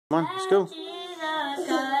Come on, let's go.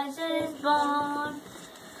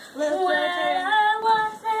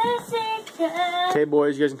 Okay,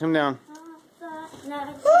 boys, you guys can come down.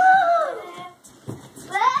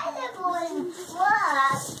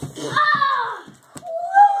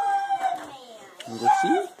 Go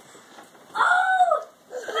see?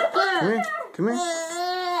 Come here, come here.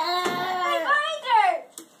 My binder!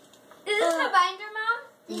 Is this my binder, Mom?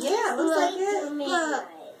 Yeah, it looks like it.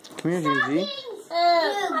 Come here, Jamesy.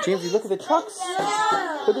 Jamesy, look at the trucks.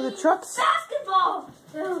 Look at the trucks. Basketball!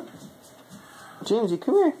 Jamesy,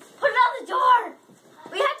 come here. Put it on the door!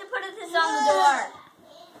 We have to put this on the door.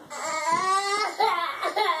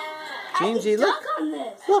 Jamesy, look. Dunk on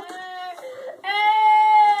this. Look.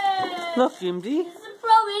 Look, Jamesy. This is a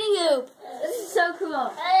pro mini hoop. This is so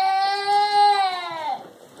cool.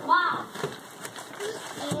 Wow.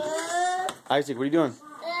 Isaac, what are you doing?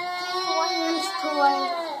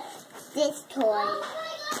 This toy.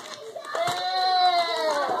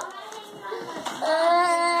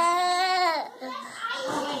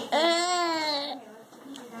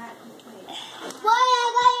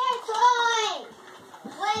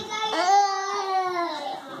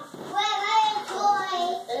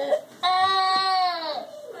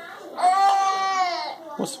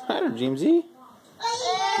 What's the matter, Jamesy?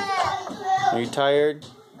 Are you tired?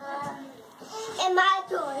 And my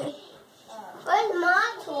toy. Where's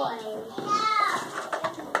my toy?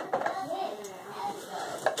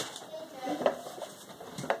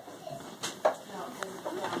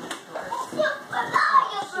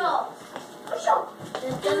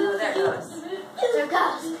 There it goes. There it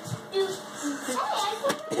goes.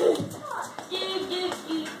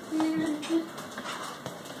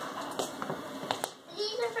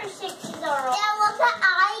 These are for 6 years old. Yeah, look what I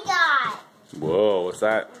got. Whoa, what's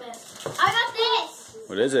that? I got this.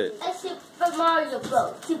 What is it? A Super Mario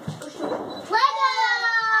Bros. Lego!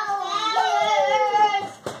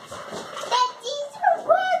 These are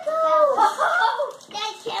Legos!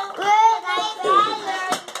 That's your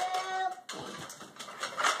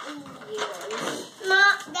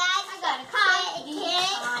Mom, Dad, I got a car.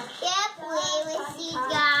 Can't play with these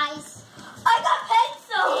guys. I got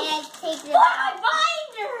pencils. And take For my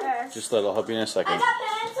binder. Just let it help you in a I second. got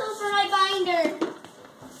pencils for my binder.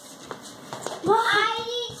 Mom, I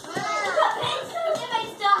got pencils in my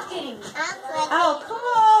stocking. Oh, cool.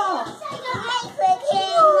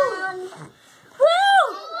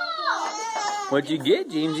 What'd you get,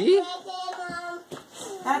 Jamesy?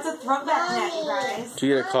 That's a throwback net, you guys. Did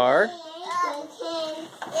you get a car?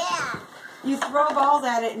 Yeah. You throw balls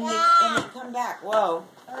at it and they come back. Whoa.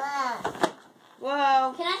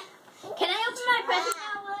 Whoa. Can I open my present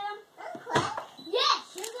now, William? Yes,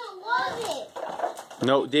 you're gonna love it.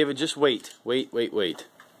 No, David, just wait. Wait.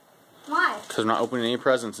 Why? Because we're not opening any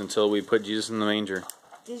presents until we put Jesus in the manger.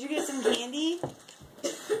 Did you get some candy?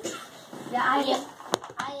 Yeah, I did.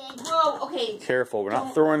 Whoa, okay. Careful, we're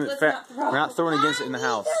not throwing it. Let's not throw. We're not throwing against it in the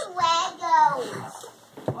house. These are Legos.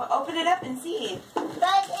 Well, open it up and see.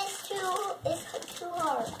 But it's too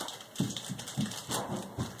hard.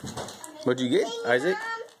 What'd you get, Isaac?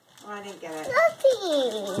 Oh, I didn't get it.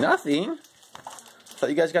 Nothing. Nothing. Thought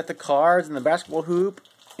you guys got the cards and the basketball hoop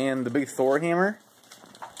and the big Thor hammer.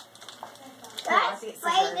 That's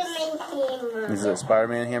Spider-Man hammer. This is a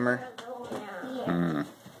Spider-Man hammer. Yeah. Hmm.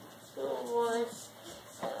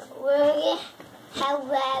 We have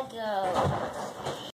Legos.